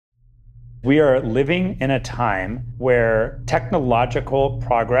We are living in a time where technological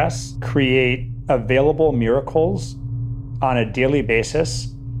progress create available miracles on a daily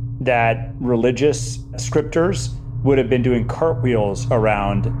basis that religious scripters would have been doing cartwheels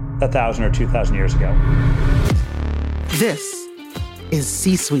around 1,000 or 2,000 years ago. This is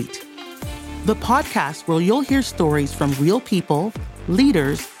C-Suite, the podcast where you'll hear stories from real people,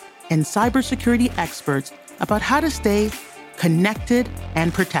 leaders, and cybersecurity experts about how to stay connected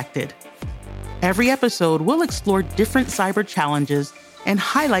and protected. Every episode will explore different cyber challenges and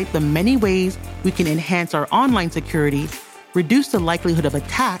highlight the many ways we can enhance our online security, reduce the likelihood of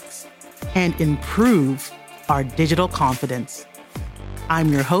attacks, and improve our digital confidence.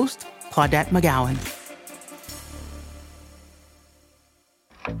 I'm your host, Claudette McGowan.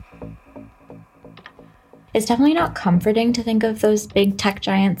 It's definitely not comforting to think of those big tech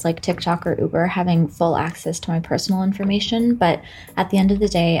giants like TikTok or Uber having full access to my personal information. But at the end of the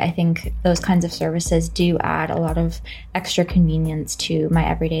day, I think those kinds of services do add a lot of extra convenience to my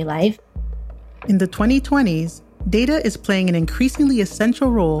everyday life. In the 2020s, data is playing an increasingly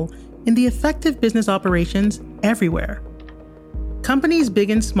essential role in the effective business operations everywhere. Companies big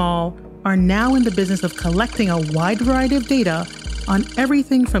and small are now in the business of collecting a wide variety of data on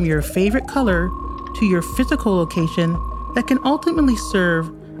everything from your favorite color to your physical location that can ultimately serve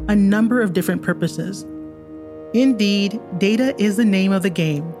a number of different purposes. Indeed, data is the name of the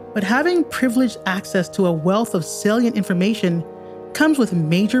game, but having privileged access to a wealth of salient information comes with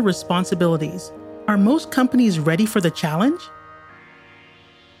major responsibilities. Are most companies ready for the challenge?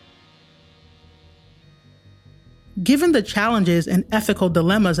 Given the challenges and ethical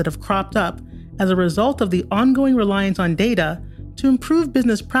dilemmas that have cropped up as a result of the ongoing reliance on data to improve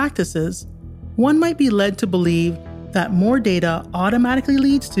business practices, one might be led to believe that more data automatically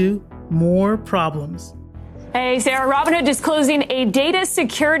leads to more problems. Hey, Sarah, Robinhood disclosing a data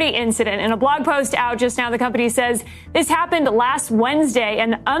security incident. In a blog post out just now, the company says this happened last Wednesday.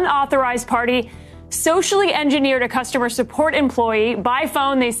 An unauthorized party socially engineered a customer support employee by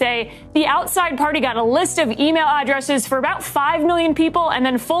phone. They say the outside party got a list of email addresses for about 5 million people and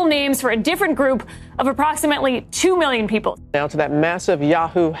then full names for a different group of approximately 2 million people. Now to that massive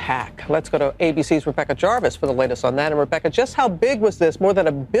Yahoo hack. Let's go to ABC's Rebecca Jarvis for the latest on that. And Rebecca, just how big was this? More than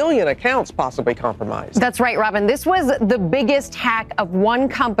 1 billion accounts possibly compromised. That's right, Robin. This was the biggest hack of one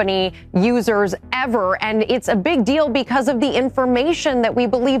company users ever. And it's a big deal because of the information that we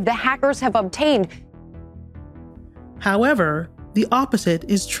believe the hackers have obtained. However, the opposite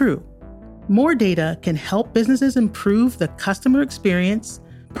is true. More data can help businesses improve the customer experience,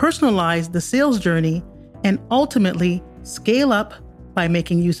 personalize the sales journey, and ultimately scale up by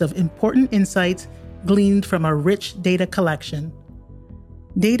making use of important insights gleaned from a rich data collection.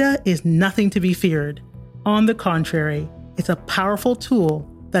 Data is nothing to be feared. On the contrary, it's a powerful tool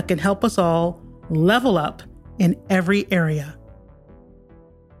that can help us all level up in every area.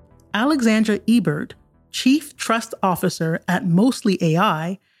 Alexandra Ebert, Chief Trust Officer at Mostly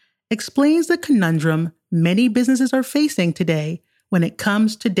AI, explains the conundrum many businesses are facing today when it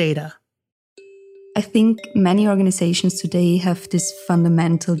comes to data. I think many organizations today have this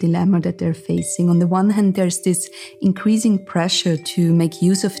fundamental dilemma that they're facing. On the one hand, there's this increasing pressure to make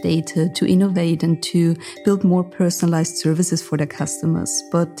use of data, to innovate and to build more personalized services for their customers.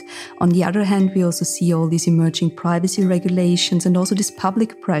 But on the other hand, we also see all these emerging privacy regulations and also this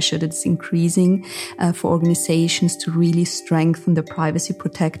public pressure that's increasing for organizations to really strengthen their privacy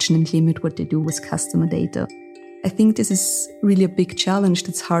protection and limit what they do with customer data. I think this is really a big challenge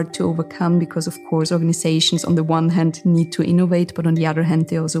that's hard to overcome because, of course, organizations on the one hand need to innovate, but on the other hand,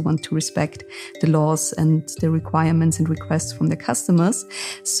 they also want to respect the laws and the requirements and requests from their customers.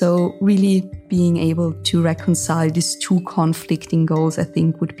 So really being able to reconcile these two conflicting goals, I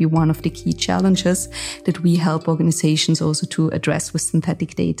think, would be one of the key challenges that we help organizations also to address with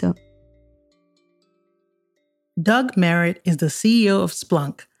synthetic data. Doug Merritt is the CEO of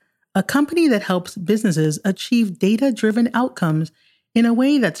Splunk, a company that helps businesses achieve data-driven outcomes in a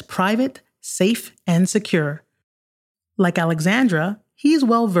way that's private, safe, and secure. Like Alexandra, he's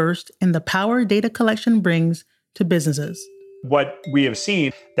well-versed in the power data collection brings to businesses. What we have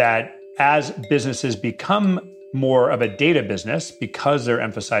seen that as businesses become more of a data business because they're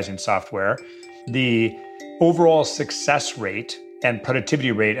emphasizing software, the overall success rate and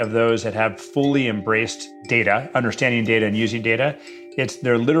productivity rate of those that have fully embraced data, understanding data and using data,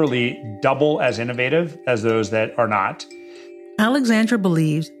 they're literally double as innovative as those that are not. Alexandra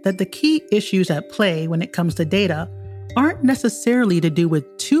believes that the key issues at play when it comes to data aren't necessarily to do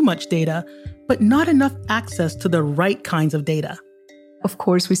with too much data, but not enough access to the right kinds of data. Of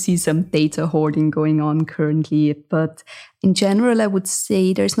course, we see some data hoarding going on currently, but in general, I would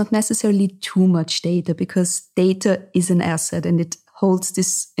say there's not necessarily too much data because data is an asset and it holds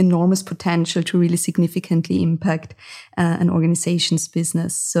this enormous potential to really significantly impact an organization's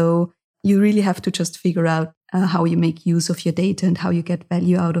business. So you really have to just figure out how you make use of your data and how you get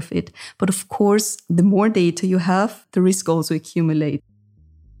value out of it. But of course, the more data you have, the risk also accumulates.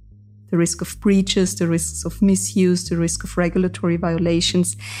 The risk of breaches, the risks of misuse, the risk of regulatory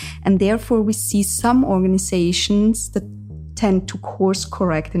violations. And therefore, we see some organizations that tend to course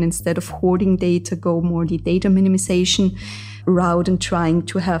correct and instead of hoarding data, go more the data minimization route and trying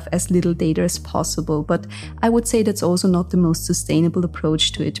to have as little data as possible. But I would say that's also not the most sustainable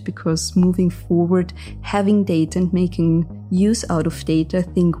approach to it because moving forward, having data and making use out of data, I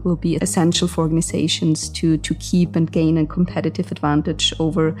think will be essential for organizations to keep and gain a competitive advantage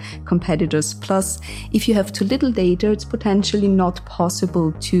over competitors. Plus, if you have too little data, it's potentially not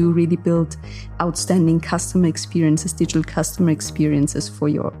possible to really build outstanding customer experiences, digital customer experiences for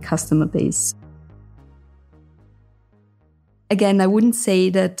your customer base. Again, I wouldn't say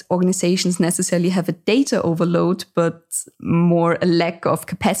that organizations necessarily have a data overload, but more a lack of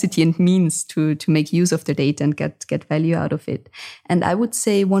capacity and means to make use of their data and get value out of it. And I would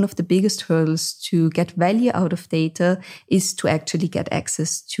say one of the biggest hurdles to get value out of data is to actually get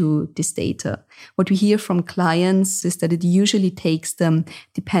access to this data. What we hear from clients is that it usually takes them,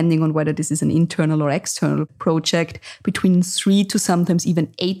 depending on whether this is an internal or external project, between 3 to sometimes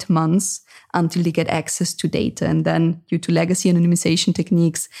even 8 months until they get access to data. And then due to legacy anonymization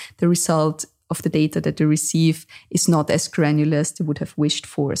techniques, the result of the data that they receive is not as granular as they would have wished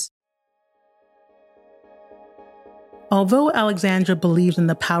for. Although Alexandra believes in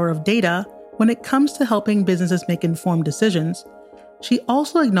the power of data when it comes to helping businesses make informed decisions, she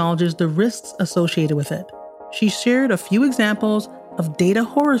also acknowledges the risks associated with it. She shared a few examples of data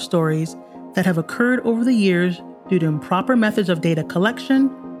horror stories that have occurred over the years due to improper methods of data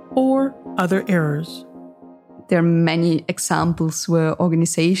collection or other errors. There are many examples where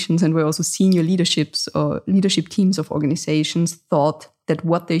organizations and where also senior leaderships or leadership teams of organizations thought that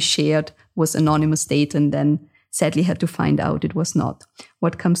what they shared was anonymous data and then sadly had to find out it was not.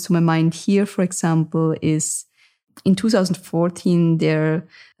 What comes to my mind here, for example, is in 2014, there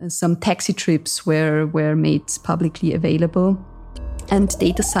some taxi trips were made publicly available. And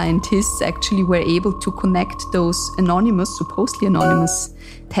data scientists actually were able to connect those anonymous, supposedly anonymous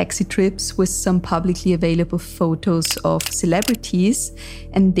taxi trips with some publicly available photos of celebrities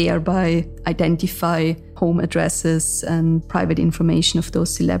and thereby identify home addresses and private information of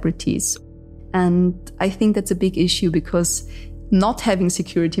those celebrities. And I think that's a big issue because not having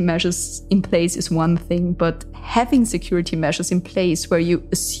security measures in place is one thing, but having security measures in place where you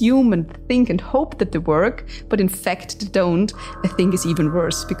assume and think and hope that they work, but in fact they don't, I think is even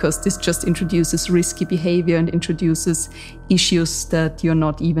worse because this just introduces risky behavior and introduces issues that you're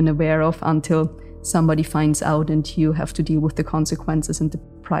not even aware of until somebody finds out and you have to deal with the consequences and the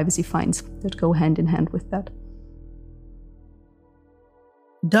privacy fines that go hand in hand with that.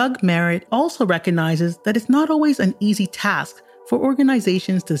 Doug Merritt also recognizes that it's not always an easy task for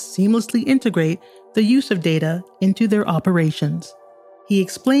organizations to seamlessly integrate the use of data into their operations. He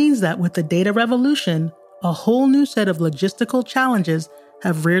explains that with the data revolution, a whole new set of logistical challenges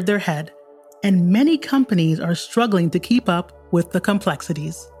have reared their head, and many companies are struggling to keep up with the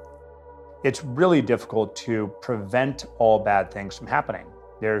complexities. It's really difficult to prevent all bad things from happening.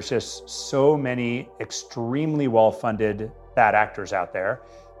 There's just so many extremely well-funded bad actors out there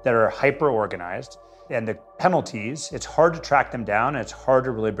that are hyper-organized. And the penalties, it's hard to track them down, and it's hard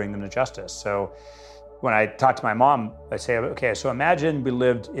to really bring them to justice. So when I talk to my mom, I say, okay, so imagine we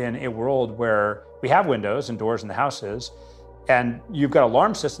lived in a world where we have windows and doors in the houses, and you've got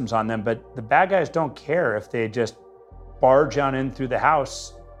alarm systems on them, but the bad guys don't care if they just barge on in through the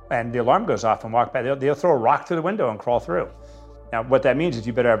house and the alarm goes off and walk by. They'll throw a rock through the window and crawl through. Now, what that means is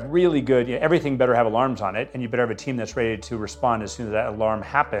you better have really good, everything better have alarms on it, and you better have a team that's ready to respond as soon as that alarm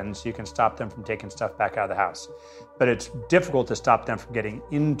happens so you can stop them from taking stuff back out of the house. But it's difficult to stop them from getting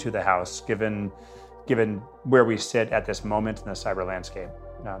into the house given where we sit at this moment in the cyber landscape.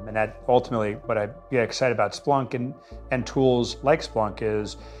 And that ultimately, what I get excited about Splunk and tools like Splunk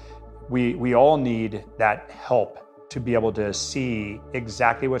is we all need that help to be able to see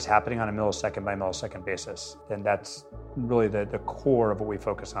exactly what's happening on a millisecond by millisecond basis. And that's really the core of what we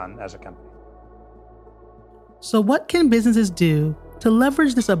focus on as a company. So what can businesses do to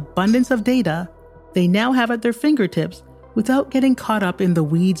leverage this abundance of data they now have at their fingertips without getting caught up in the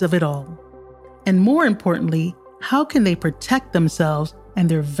weeds of it all? And more importantly, how can they protect themselves and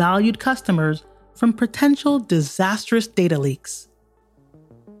their valued customers from potential disastrous data leaks?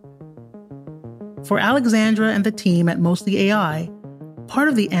 For Alexandra and the team at Mostly AI, part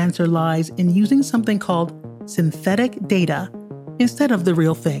of the answer lies in using something called synthetic data instead of the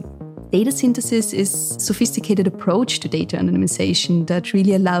real thing. Data synthesis is a sophisticated approach to data anonymization that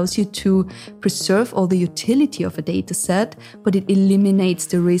really allows you to preserve all the utility of a data set, but it eliminates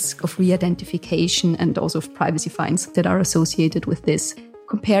the risk of re-identification and also of privacy fines that are associated with this.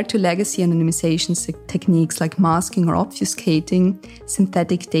 Compared to legacy anonymization techniques like masking or obfuscating,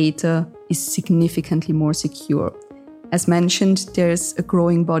 synthetic data is significantly more secure. As mentioned, there's a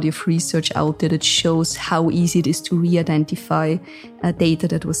growing body of research out there that shows how easy it is to re-identify data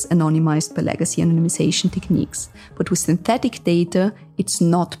that was anonymized by legacy anonymization techniques. But with synthetic data, it's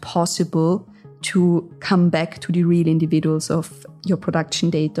not possible to come back to the real individuals of your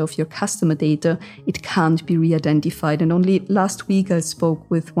production data, of your customer data. It can't be re-identified. And only last week I spoke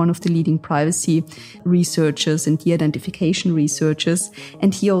with one of the leading privacy researchers and de-identification researchers,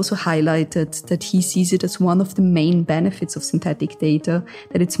 and he also highlighted that he sees it as one of the main benefits of synthetic data,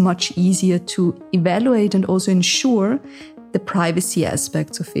 that it's much easier to evaluate and also ensure the privacy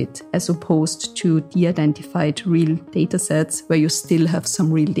aspects of it, as opposed to de-identified real data sets where you still have some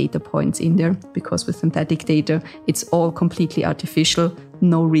real data points in there, because with synthetic data, it's all completely artificial,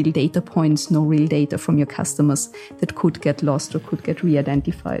 no real data points, no real data from your customers that could get lost or could get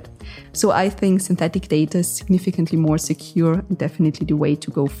re-identified. So I think synthetic data is significantly more secure and definitely the way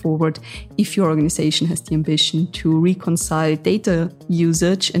to go forward if your organization has the ambition to reconcile data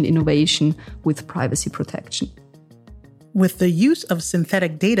usage and innovation with privacy protection. With the use of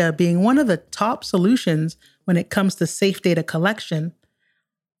synthetic data being one of the top solutions when it comes to safe data collection,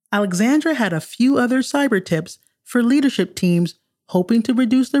 Alexandra had a few other cyber tips for leadership teams hoping to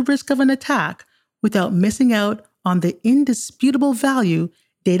reduce the risk of an attack without missing out on the indisputable value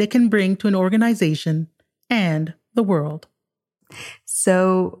data can bring to an organization and the world.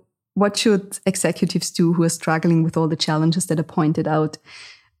 So, what should executives do who are struggling with all the challenges that are pointed out?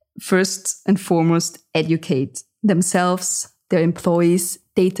 First and foremost, educate themselves, their employees.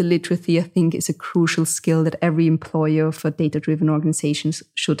 Data literacy, I think, is a crucial skill that every employer for data-driven organizations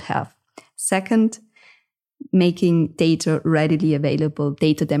should have. Second, making data readily available,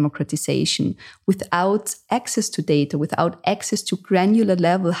 data democratization. Without access to data, without access to granular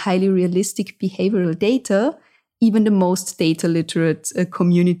level, highly realistic behavioral data, even the most data literate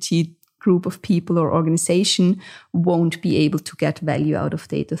community group of people or organization won't be able to get value out of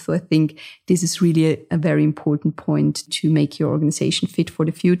data. So I think this is really a very important point to make your organization fit for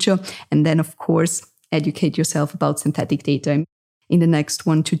the future. And then, of course, educate yourself about synthetic data. In the next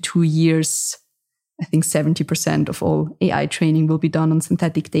 1 to 2 years, I think 70% of all AI training will be done on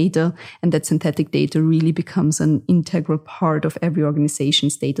synthetic data, and that synthetic data really becomes an integral part of every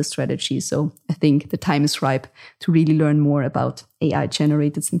organization's data strategy. So I think the time is ripe to really learn more about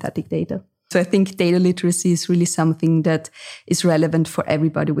AI-generated synthetic data. So I think data literacy is really something that is relevant for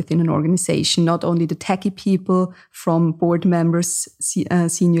everybody within an organization, not only the techie people, from board members,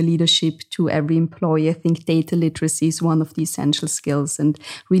 senior leadership to every employee. I think data literacy is one of the essential skills, and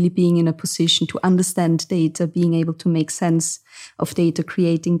really being in a position to understand data, being able to make sense of data,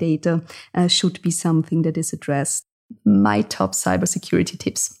 creating data should be something that is addressed. My top cybersecurity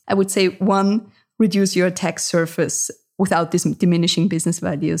tips. I would say 1, reduce your attack surface without diminishing business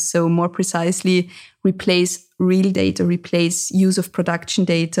values. So more precisely, replace real data, replace use of production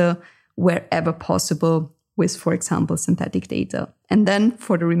data wherever possible with, for example, synthetic data. And then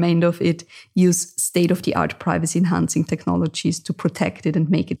for the remainder of it, use state-of-the-art privacy-enhancing technologies to protect it and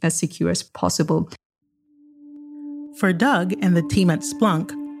make it as secure as possible. For Doug and the team at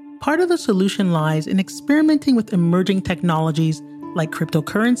Splunk, part of the solution lies in experimenting with emerging technologies like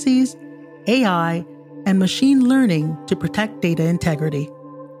cryptocurrencies, AI, and machine learning to protect data integrity.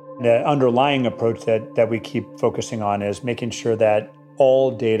 The underlying approach that we keep focusing on is making sure that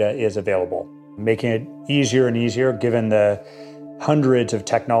all data is available, making it easier and easier given the hundreds of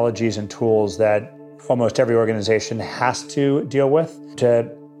technologies and tools that almost every organization has to deal with to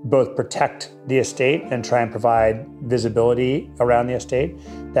both protect the estate and try and provide visibility around the estate,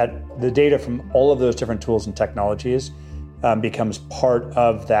 that the data from all of those different tools and technologies becomes part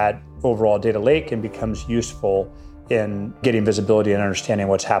of that overall data lake and becomes useful in getting visibility and understanding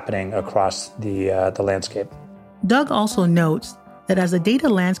what's happening across the landscape. Doug also notes that as the data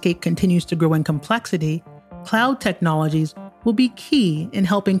landscape continues to grow in complexity, cloud technologies will be key in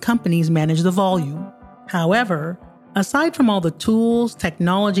helping companies manage the volume. However, aside from all the tools,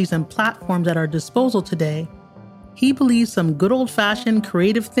 technologies, and platforms at our disposal today, he believes some good old-fashioned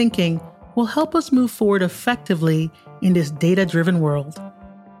creative thinking will help us move forward effectively in this data-driven world.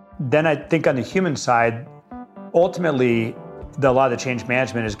 Then I think on the human side, ultimately, a lot of the change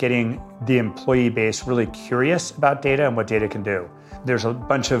management is getting the employee base really curious about data and what data can do. There's a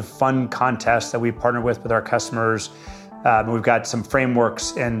bunch of fun contests that we partner with our customers. We've got some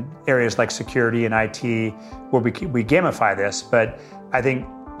frameworks in areas like security and IT where we gamify this, but I think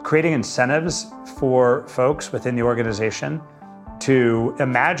creating incentives for folks within the organization to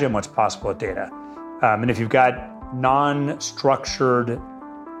imagine what's possible with data. And if you've got non-structured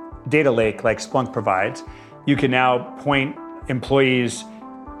data lake like Splunk provides, you can now point employees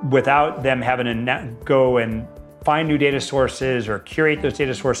without them having to go and find new data sources or curate those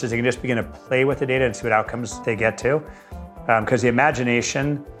data sources. They can just begin to play with the data and see what outcomes they get to. Because the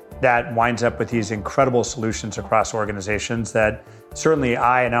imagination that winds up with these incredible solutions across organizations that certainly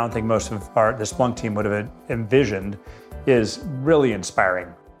I don't think most of the Splunk team would have envisioned is really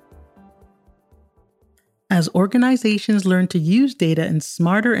inspiring. As organizations learn to use data in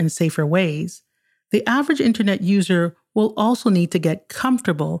smarter and safer ways, the average internet user will also need to get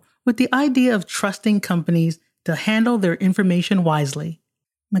comfortable with the idea of trusting companies to handle their information wisely.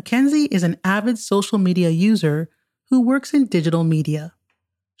 Mackenzie is an avid social media user who works in digital media.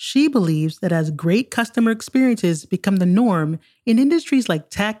 She believes that as great customer experiences become the norm in industries like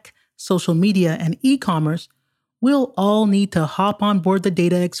tech, social media, and e-commerce, we'll all need to hop on board the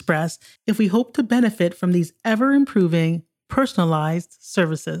Data Express if we hope to benefit from these ever-improving, personalized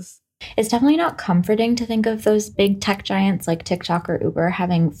services. It's definitely not comforting to think of those big tech giants like TikTok or Uber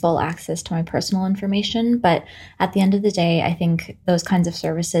having full access to my personal information. But at the end of the day, I think those kinds of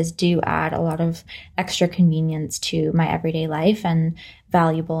services do add a lot of extra convenience to my everyday life and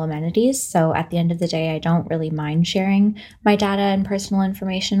valuable amenities. So at the end of the day, I don't really mind sharing my data and personal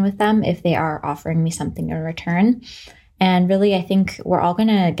information with them if they are offering me something in return. And really, I think we're all going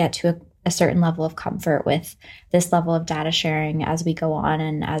to get to a certain level of comfort with this level of data sharing as we go on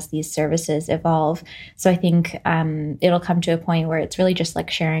and as these services evolve. So I think it'll come to a point where it's really just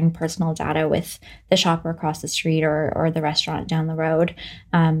like sharing personal data with the shopper across the street or the restaurant down the road.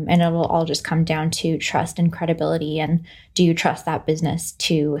 And it'll all just come down to trust and credibility. And do you trust that business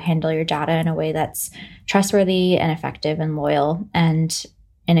to handle your data in a way that's trustworthy and effective and loyal? And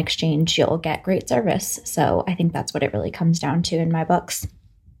in exchange, you'll get great service. So I think that's what it really comes down to in my books.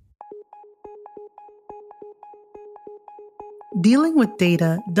 Dealing with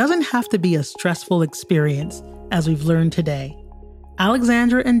data doesn't have to be a stressful experience, as we've learned today.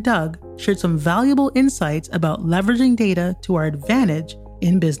 Alexandra and Doug shared some valuable insights about leveraging data to our advantage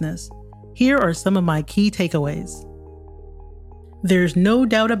in business. Here are some of my key takeaways. There's no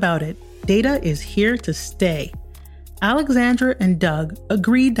doubt about it, data is here to stay. Alexandra and Doug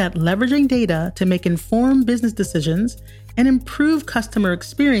agreed that leveraging data to make informed business decisions and improve customer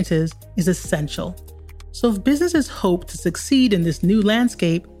experiences is essential. So if businesses hope to succeed in this new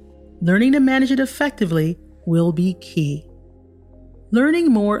landscape, learning to manage it effectively will be key. Learning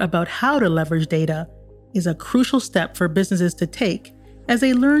more about how to leverage data is a crucial step for businesses to take as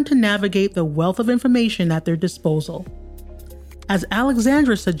they learn to navigate the wealth of information at their disposal. As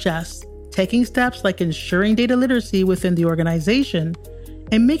Alexandra suggests, taking steps like ensuring data literacy within the organization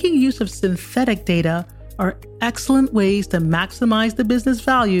and making use of synthetic data are excellent ways to maximize the business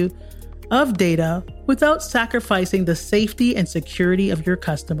value of data without sacrificing the safety and security of your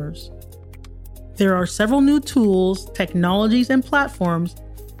customers. There are several new tools, technologies, and platforms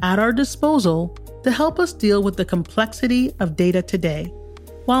at our disposal to help us deal with the complexity of data today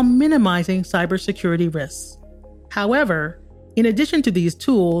while minimizing cybersecurity risks. However, in addition to these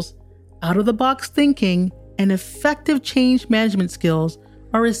tools, out-of-the-box thinking and effective change management skills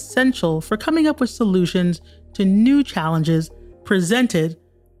are essential for coming up with solutions to new challenges presented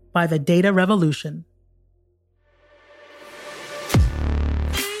by the data revolution.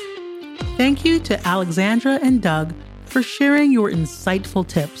 Thank you to Alexandra and Doug for sharing your insightful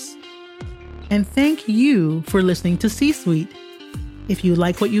tips. And thank you for listening to C-Suite. If you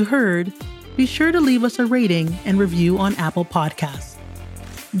like what you heard, be sure to leave us a rating and review on Apple Podcasts.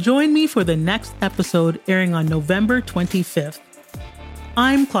 Join me for the next episode airing on November 25th.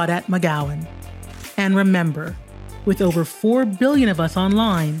 I'm Claudette McGowan. And remember, with over 4 billion of us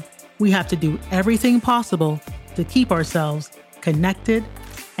online, we have to do everything possible to keep ourselves connected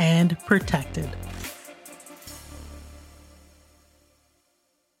and protected.